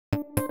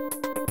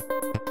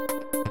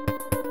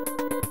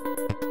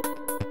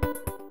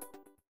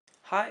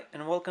Hi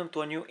and welcome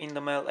to a new In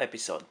the Mail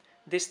episode.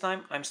 This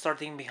time I'm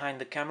starting behind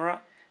the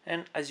camera,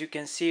 and as you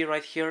can see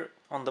right here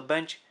on the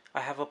bench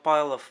I have a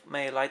pile of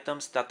mail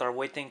items that are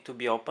waiting to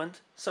be opened,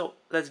 so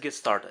let's get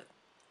started.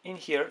 In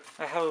here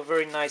I have a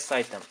very nice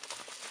item.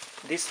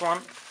 This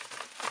one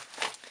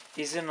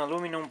is an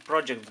aluminum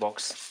project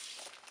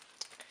box,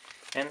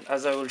 and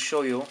as I will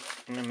show you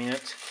in a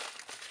minute,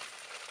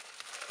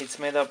 it's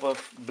made up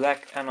of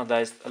black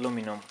anodized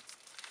aluminum.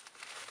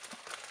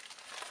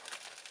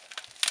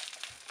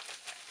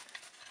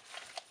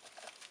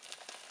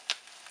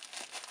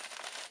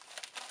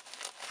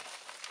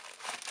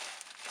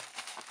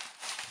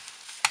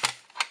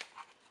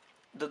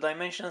 The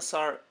dimensions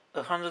are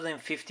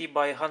 150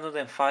 by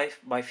 105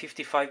 by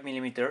 55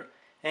 mm,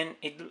 and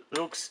it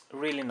looks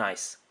really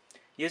nice.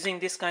 Using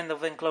this kind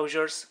of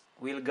enclosures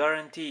will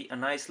guarantee a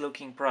nice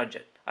looking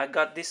project. I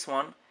got this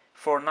one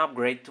for an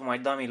upgrade to my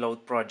dummy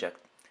load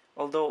project.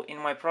 Although in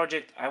my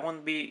project I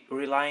won't be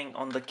relying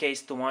on the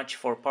case too much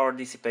for power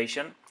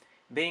dissipation.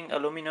 Being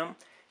aluminum,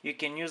 you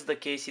can use the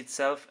case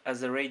itself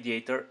as a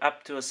radiator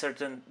up to a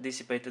certain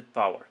dissipated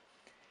power.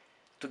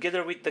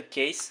 Together with the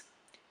case,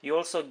 you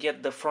also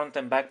get the front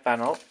and back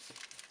panel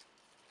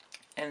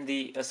and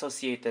the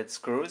associated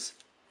screws,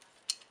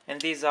 and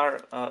these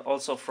are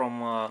also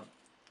from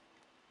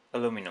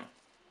aluminum.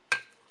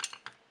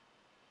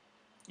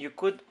 You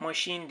could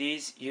machine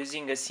these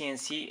using a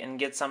CNC and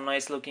get some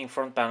nice looking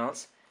front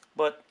panels,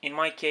 but in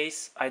my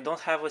case I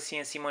don't have a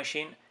CNC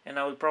machine and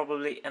I will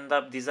probably end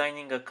up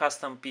designing a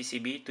custom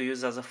PCB to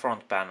use as a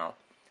front panel.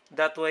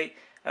 That way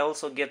I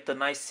also get the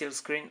nice seal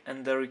screen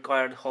and the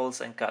required holes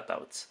and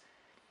cutouts.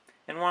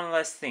 And one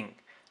last thing,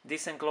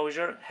 this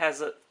enclosure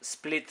has a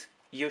split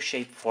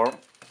U-shaped form,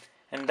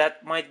 and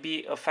that might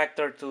be a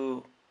factor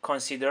to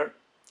consider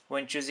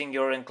when choosing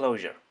your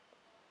enclosure.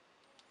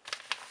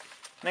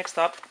 Next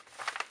up,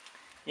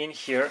 in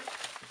here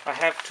I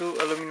have two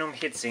aluminum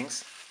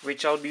heatsinks,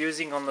 which I'll be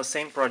using on the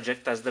same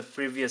project as the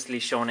previously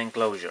shown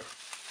enclosure.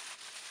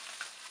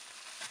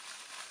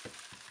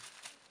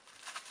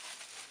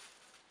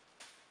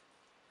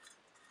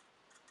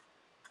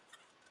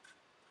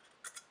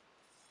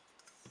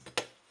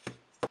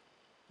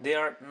 They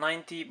are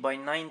 90 by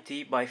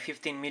 90 by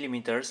 15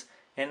 mm,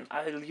 and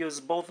I'll use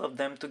both of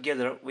them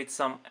together with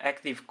some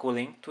active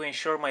cooling to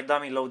ensure my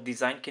dummy load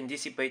design can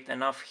dissipate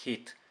enough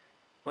heat.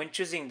 When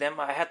choosing them,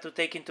 I had to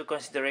take into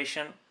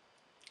consideration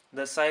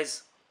the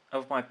size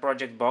of my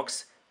project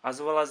box, as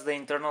well as the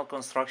internal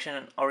construction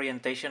and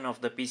orientation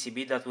of the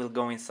PCB that will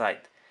go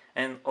inside.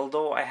 And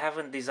although I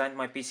haven't designed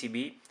my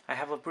PCB, I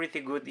have a pretty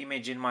good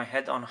image in my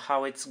head on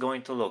how it's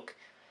going to look.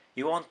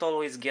 You won't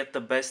always get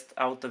the best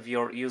out of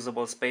your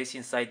usable space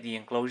inside the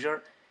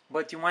enclosure,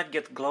 but you might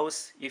get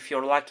close if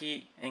you're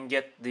lucky and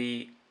get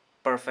the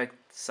perfect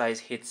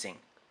size heatsink.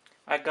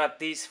 I got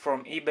these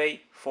from eBay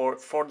for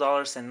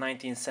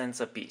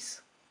 $4.19 a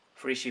piece,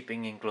 free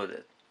shipping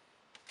included.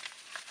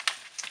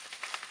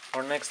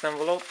 Our next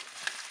envelope.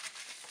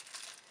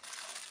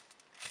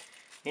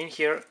 In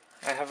here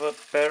I have a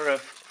pair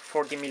of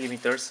 40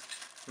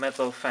 mm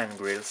metal fan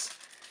grills.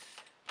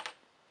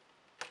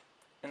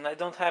 And I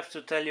don't have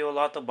to tell you a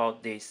lot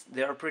about these,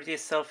 they are pretty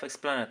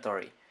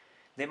self-explanatory.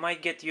 They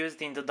might get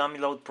used in the dummy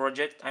load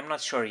project, I'm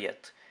not sure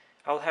yet.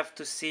 I'll have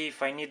to see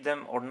if I need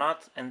them or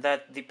not, and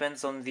that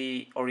depends on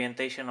the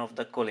orientation of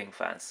the cooling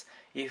fans,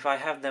 if I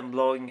have them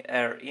blowing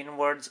air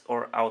inwards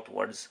or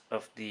outwards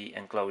of the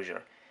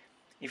enclosure.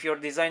 If you're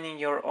designing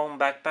your own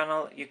back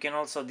panel, you can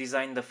also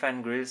design the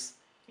fan grills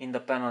in the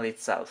panel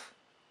itself.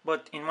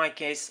 But in my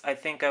case, I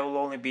think I will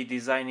only be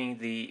designing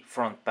the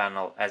front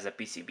panel as a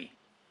PCB.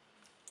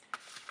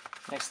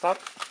 Next up,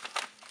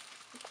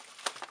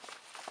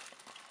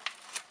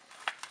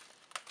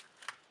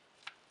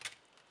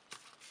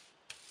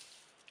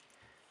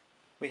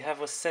 we have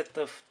a set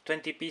of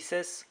 20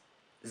 pieces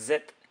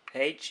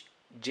ZH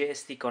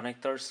JST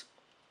connectors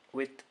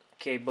with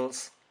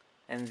cables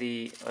and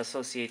the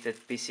associated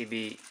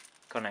PCB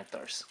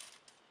connectors.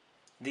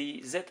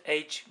 The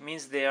ZH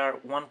means they are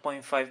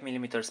 1.5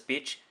 mm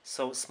pitch,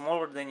 so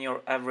smaller than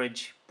your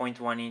average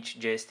 0.1 inch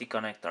JST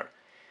connector.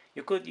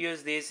 You could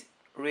use these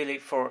really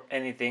for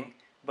anything,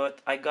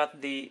 but I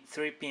got the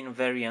 3-pin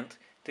variant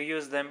to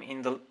use them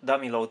in the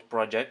dummy load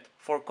project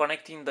for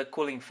connecting the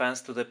cooling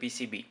fans to the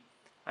PCB.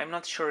 I'm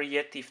not sure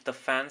yet if the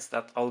fans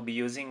that I'll be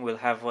using will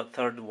have a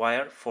third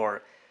wire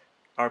for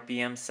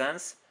RPM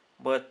sense,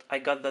 but I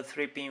got the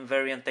 3-pin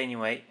variant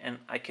anyway, and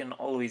I can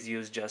always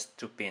use just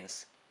 2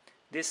 pins.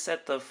 This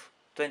set of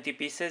 20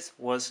 pieces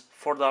was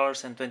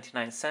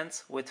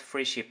 $4.29 with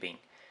free shipping.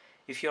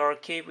 If you are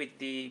okay with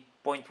the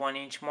 0.1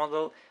 inch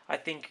model, I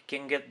think you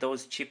can get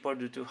those cheaper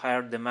due to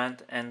higher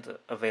demand and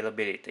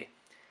availability.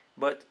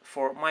 But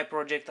for my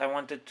project I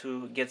wanted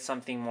to get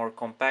something more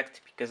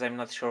compact because I'm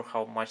not sure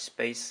how much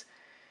space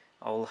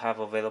I will have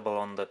available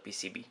on the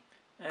PCB.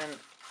 And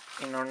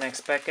in our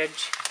next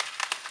package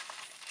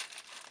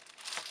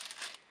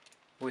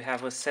we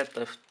have a set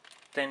of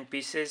 10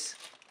 pieces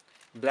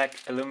black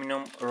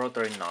aluminum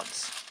rotary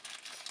nodes.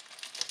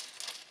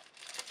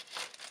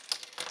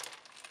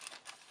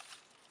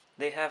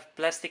 They have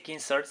plastic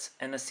inserts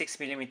and a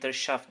 6mm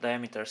shaft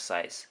diameter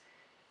size.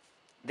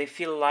 They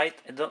feel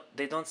light,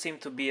 they don't seem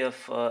to be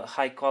of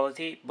high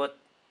quality, but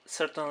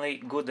certainly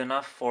good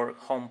enough for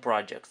home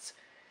projects.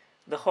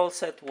 The whole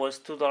set was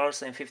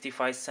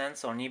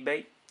 $2.55 on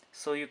eBay,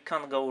 so you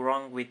can't go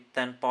wrong with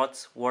 10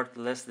 pots worth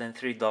less than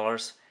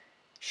 $3,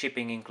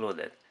 shipping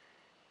included.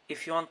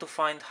 If you want to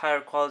find higher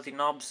quality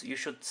knobs, you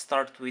should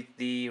start with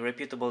the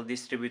reputable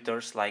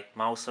distributors like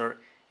Mouser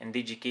and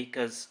DigiKey,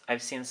 because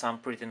I've seen some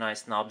pretty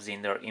nice knobs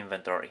in their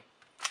inventory.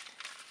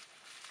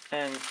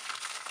 And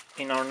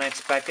in our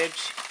next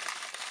package,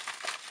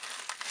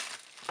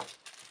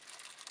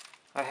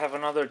 I have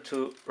another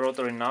two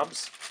rotary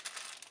knobs.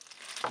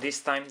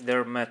 This time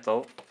they're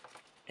metal,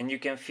 and you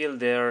can feel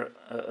they're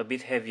a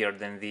bit heavier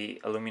than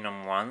the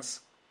aluminum ones.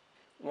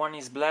 One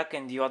is black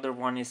and the other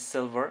one is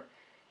silver.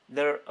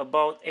 They're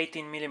about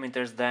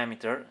 18mm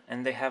diameter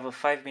and they have a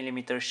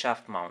 5mm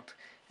shaft mount.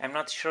 I'm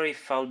not sure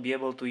if I'll be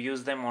able to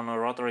use them on a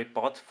rotary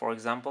pot, for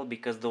example,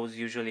 because those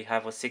usually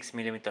have a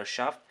 6mm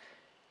shaft,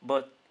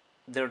 but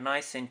they're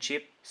nice and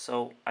cheap,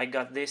 so I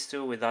got these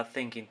two without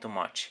thinking too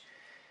much.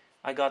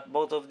 I got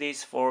both of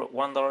these for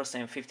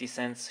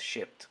 $1.50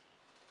 shipped.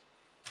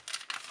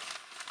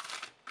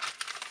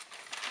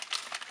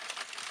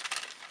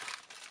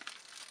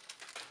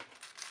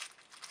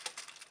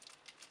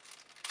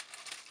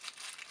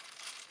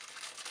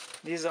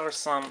 These are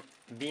some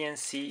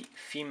BNC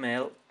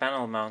female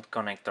panel mount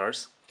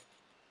connectors.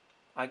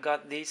 I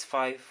got these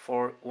 5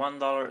 for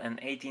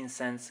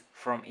 $1.18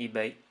 from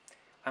eBay.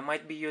 I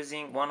might be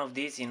using one of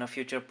these in a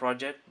future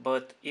project,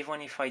 but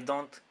even if I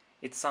don't,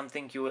 it's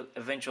something you will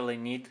eventually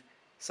need,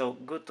 so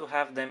good to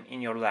have them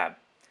in your lab.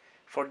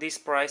 For this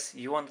price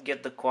you won't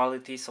get the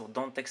quality, so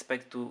don't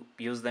expect to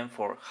use them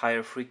for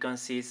higher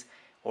frequencies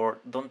or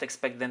don't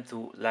expect them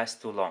to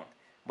last too long,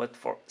 but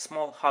for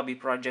small hobby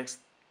projects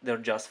they're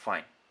just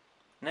fine.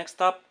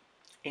 Next up,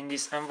 in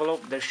this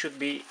envelope there should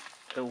be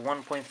a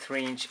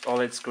 1.3-inch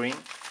OLED screen.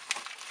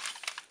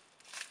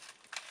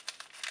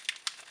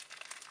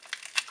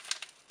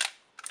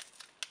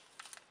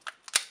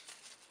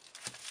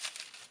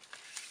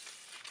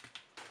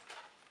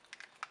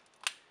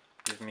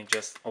 Let me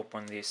just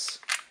open this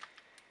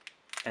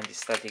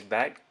anti-static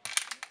bag.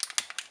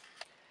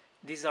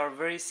 These are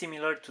very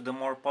similar to the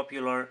more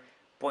popular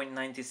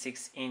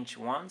 0.96-inch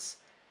ones.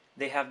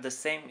 They have the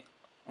same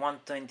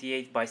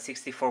 128 by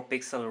 64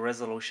 pixel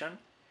resolution,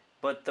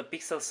 but the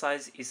pixel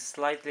size is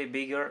slightly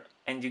bigger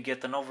and you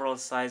get an overall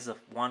size of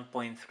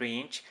 1.3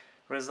 inch,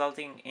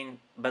 resulting in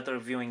better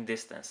viewing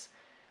distance.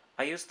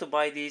 I used to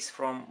buy these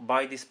from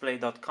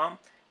buydisplay.com,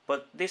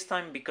 but this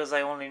time, because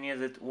I only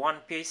needed one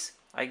piece,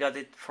 I got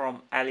it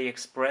from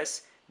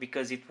AliExpress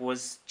because it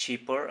was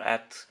cheaper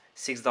at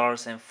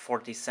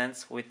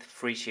 $6.40 with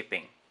free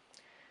shipping.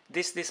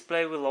 This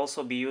display will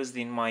also be used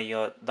in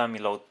my dummy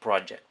load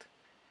project.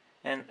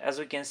 And as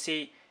we can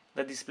see,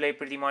 the display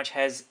pretty much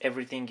has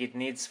everything it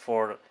needs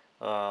for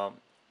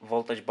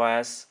voltage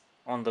bias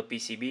on the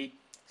PCB,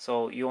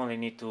 so you only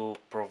need to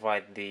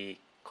provide the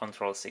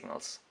control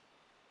signals.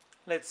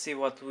 Let's see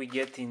what we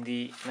get in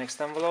the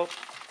next envelope.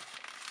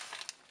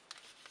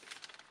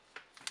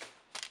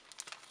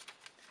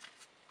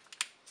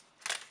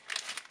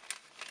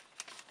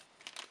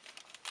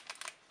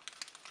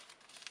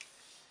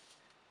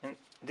 And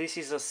this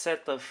is a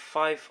set of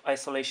 5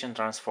 isolation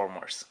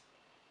transformers.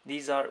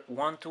 These are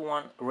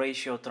 1:1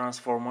 ratio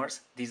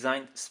transformers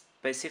designed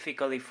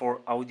specifically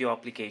for audio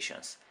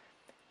applications.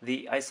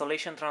 The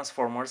isolation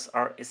transformers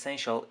are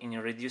essential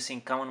in reducing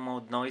common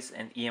mode noise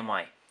and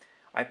EMI.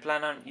 I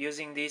plan on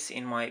using this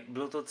in my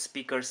Bluetooth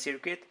speaker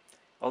circuit,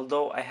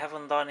 although I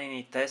haven't done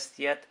any tests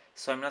yet,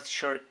 so I'm not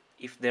sure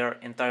if they're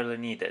entirely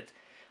needed.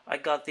 I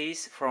got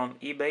these from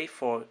eBay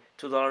for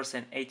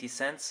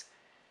 $2.80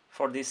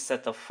 for this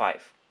set of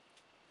 5.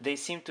 They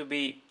seem to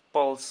be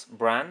Pulse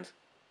brand,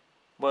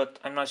 but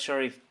I'm not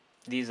sure if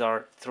these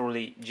are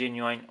truly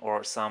genuine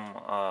or some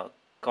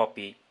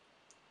copy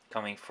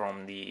coming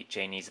from the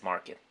Chinese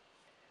market.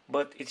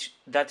 But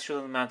that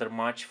shouldn't matter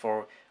much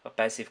for a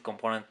passive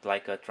component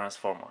like a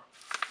transformer.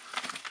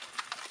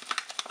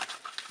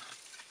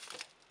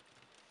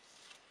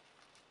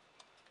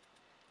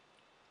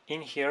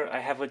 In here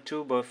I have a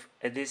tube of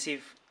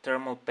adhesive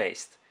thermal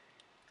paste.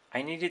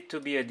 I need it to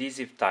be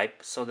adhesive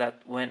type so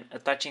that when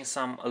attaching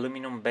some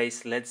aluminum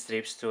based LED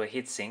strips to a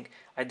heatsink,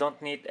 I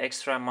don't need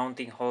extra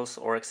mounting holes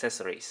or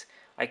accessories.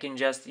 I can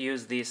just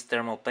use this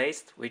thermal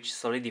paste, which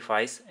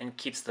solidifies and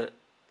keeps the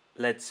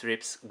LED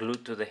strips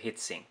glued to the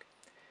heatsink.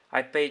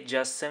 I paid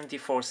just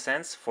 74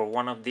 cents for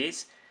one of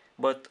these,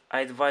 but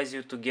I advise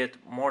you to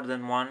get more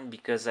than one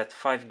because at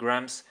 5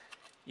 grams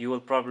you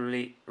will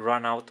probably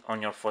run out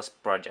on your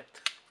first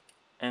project.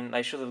 And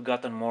I should have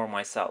gotten more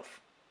myself.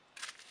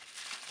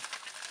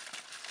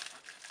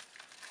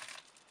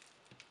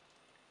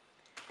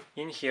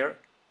 In here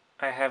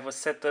I have a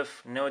set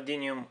of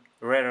neodymium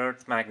rare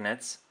earth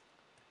magnets,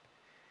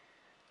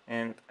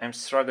 and I'm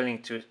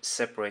struggling to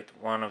separate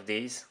one of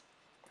these.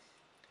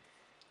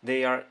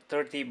 They are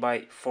 30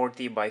 by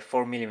 40 by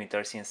 4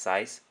 millimeters in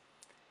size.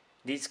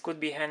 These could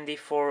be handy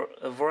for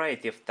a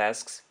variety of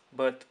tasks,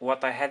 but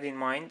what I had in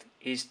mind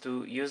is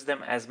to use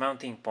them as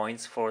mounting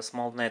points for a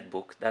small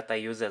netbook that I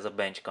use as a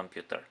bench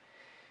computer.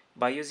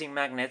 By using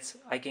magnets,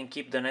 I can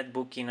keep the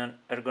netbook in an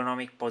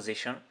ergonomic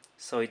position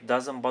so it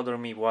doesn't bother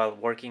me while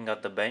working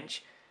at the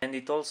bench, and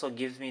it also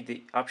gives me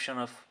the option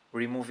of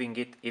removing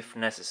it if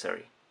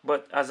necessary.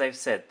 But as I've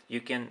said,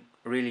 you can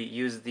really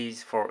use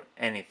these for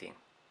anything.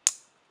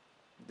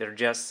 They're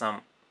just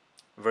some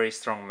very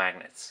strong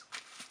magnets.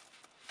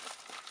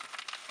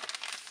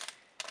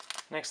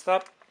 Next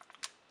up,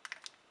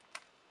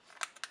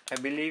 I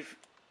believe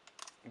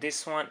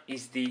this one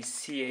is the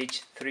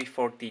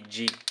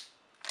CH340G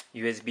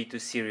USB to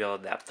serial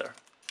adapter.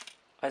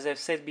 As I've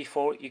said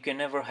before, you can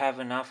never have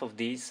enough of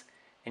these,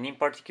 and in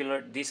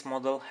particular this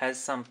model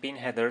has some pin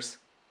headers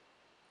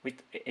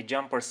with a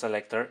jumper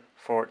selector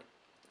for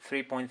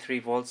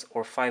 3.3 volts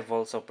or 5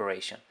 volts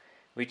operation,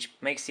 which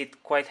makes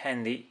it quite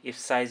handy if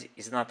size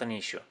is not an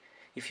issue.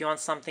 If you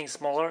want something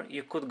smaller,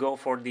 you could go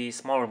for the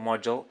smaller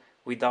module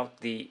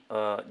without the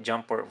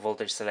jumper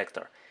voltage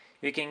selector.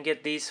 You can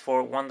get these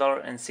for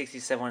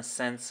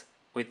 $1.67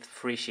 with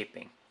free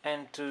shipping.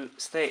 And to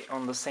stay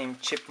on the same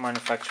chip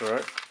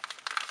manufacturer,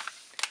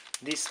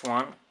 this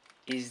one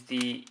is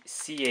the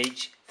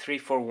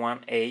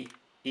CH341A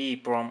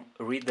EEPROM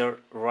reader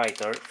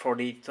writer for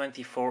the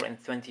 24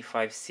 and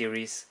 25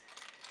 series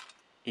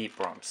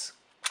EEPROMs.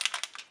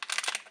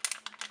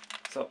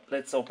 So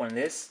let's open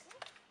this.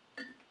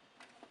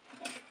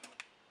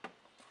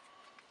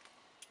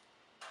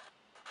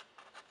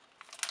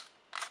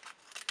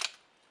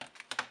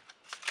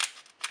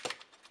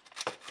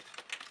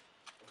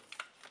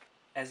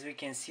 As we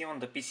can see on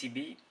the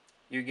PCB,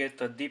 you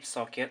get a deep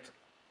socket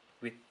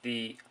with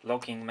the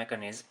locking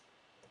mechanism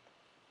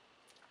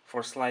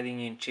for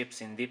sliding in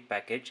chips in deep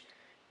package,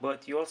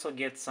 but you also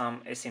get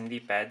some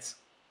SMD pads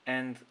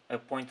and a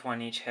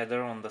 0.1 inch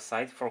header on the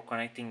side for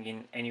connecting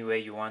in any way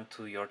you want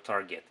to your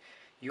target.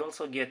 You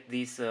also get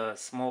this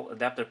small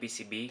adapter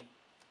PCB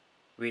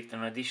with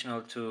an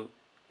additional 2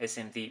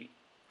 SMD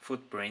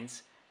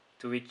footprints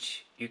to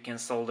which you can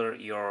solder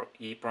your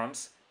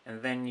EEPROMs,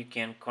 and then you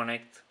can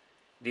connect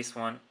this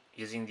one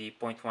using the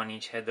 0.1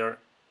 inch header,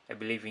 I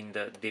believe, in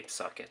the deep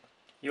socket.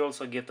 You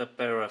also get a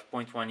pair of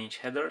 0.1 inch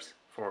headers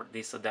for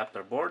this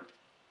adapter board.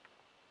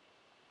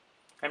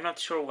 I'm not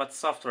sure what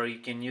software you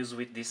can use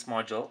with this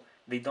module.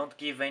 They don't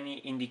give any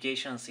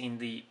indications in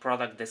the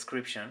product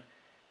description,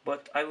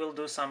 but I will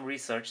do some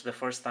research the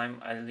first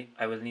time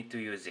I will need to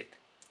use it.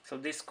 So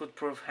this could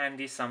prove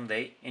handy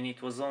someday, and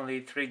it was only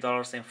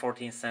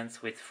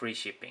 $3.14 with free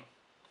shipping.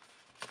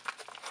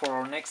 For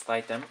our next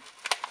item,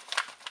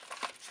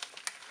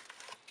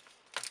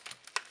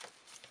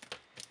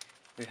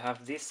 we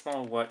have this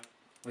small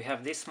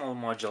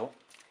module,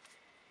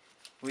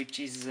 which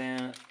is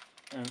an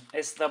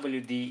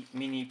SWD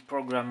mini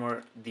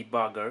programmer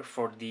debugger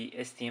for the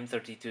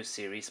STM32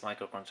 series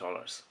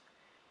microcontrollers.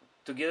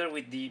 Together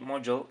with the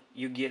module,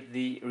 you get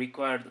the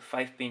required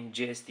 5-pin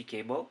JST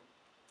cable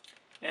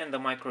and the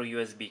micro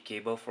USB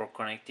cable for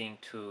connecting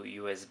to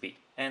USB.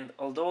 And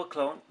although a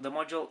clone, the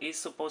module is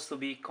supposed to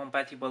be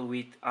compatible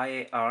with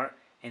IAR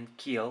and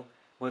Kiel,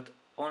 but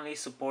only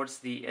supports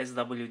the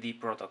SWD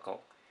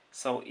protocol.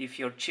 So if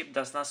your chip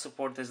does not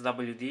support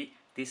SWD,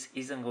 this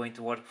isn't going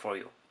to work for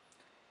you.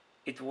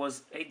 It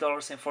was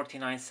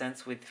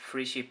 $8.49 with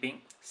free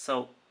shipping,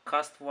 so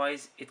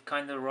cost-wise it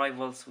kinda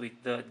rivals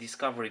with the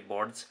Discovery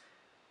boards,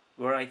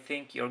 where I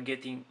think you're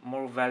getting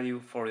more value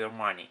for your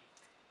money.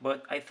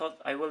 But I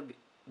thought I will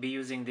be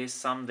using this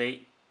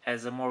someday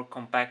as a more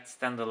compact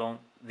standalone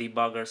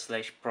debugger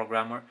slash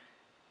programmer,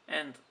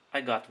 and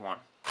I got one.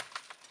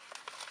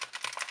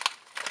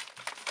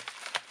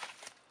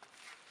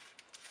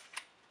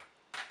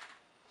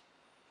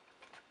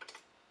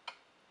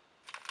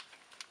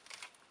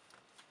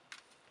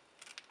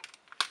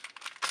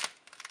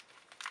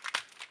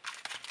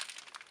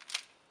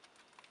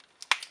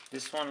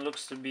 This one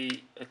looks to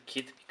be a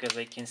kit because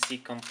I can see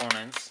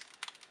components,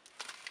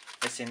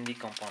 SMD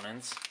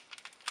components.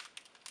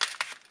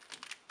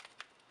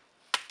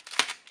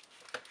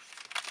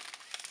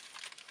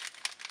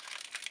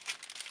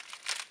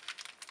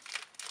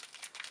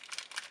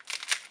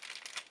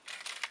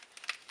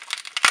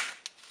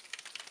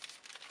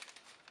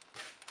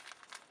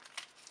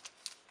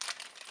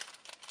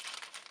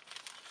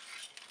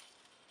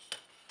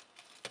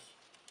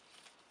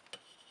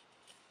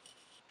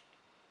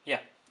 Yeah,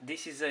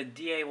 this is a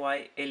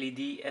DIY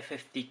LED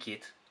FFT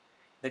kit.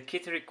 The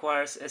kit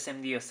requires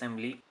SMD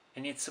assembly,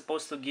 and it's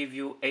supposed to give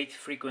you 8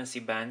 frequency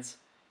bands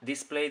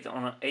displayed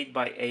on an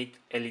 8x8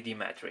 LED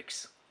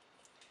matrix.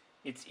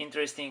 It's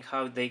interesting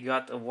how they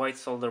got a white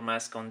solder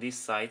mask on this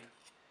side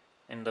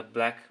and the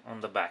black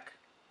on the back.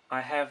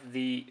 I have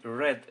the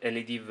red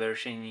LED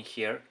version in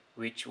here,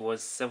 which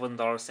was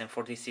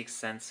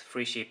 $7.46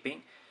 free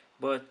shipping,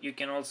 but you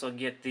can also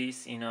get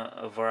this in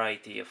a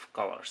variety of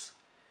colors.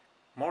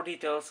 More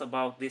details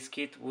about this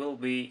kit will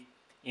be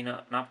in an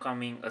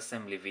upcoming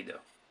assembly video.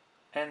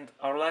 And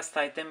our last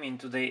item in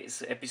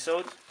today's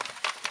episode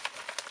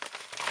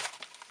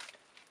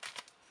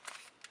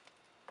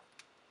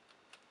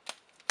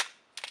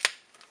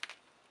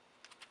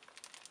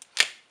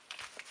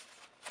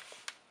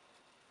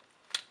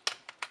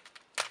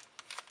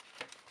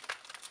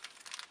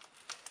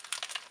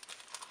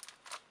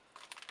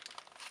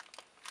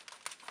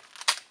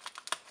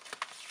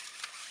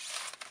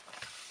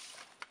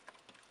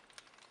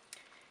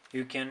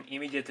You can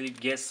immediately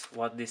guess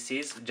what this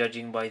is,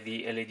 judging by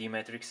the LED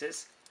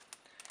matrices.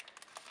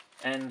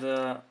 And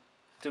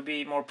to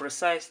be more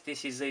precise,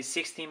 this is a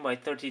 16 by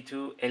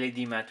 32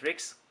 LED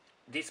matrix.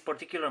 This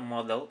particular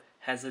model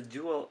has a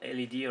dual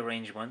LED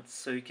arrangement,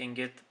 so you can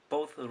get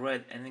both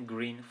red and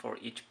green for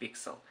each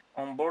pixel.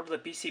 On board the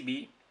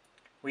PCB,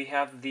 we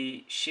have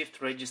the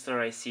shift register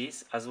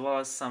ICs as well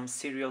as some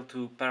serial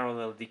to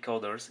parallel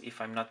decoders,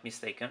 if I'm not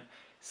mistaken.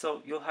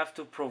 So you'll have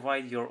to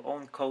provide your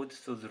own code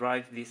to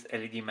drive this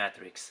LED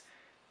matrix.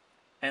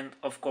 And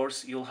of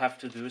course you'll have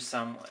to do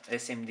some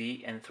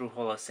SMD and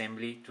through-hole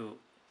assembly to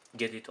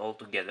get it all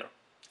together.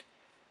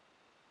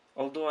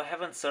 Although I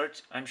haven't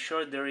searched, I'm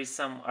sure there is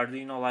some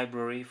Arduino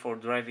library for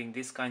driving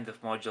this kind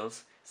of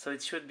modules, so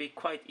it should be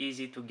quite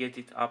easy to get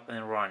it up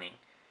and running.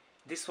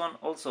 This one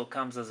also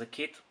comes as a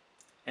kit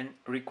and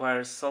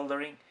requires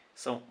soldering,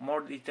 so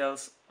more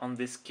details on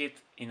this kit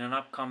in an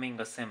upcoming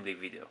assembly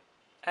video.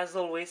 As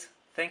always,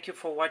 thank you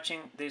for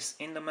watching this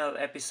in the mail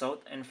episode,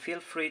 and feel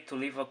free to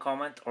leave a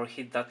comment or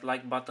hit that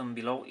like button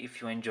below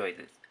if you enjoyed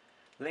it.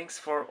 Links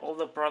for all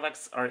the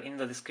products are in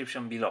the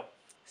description below.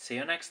 See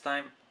you next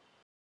time!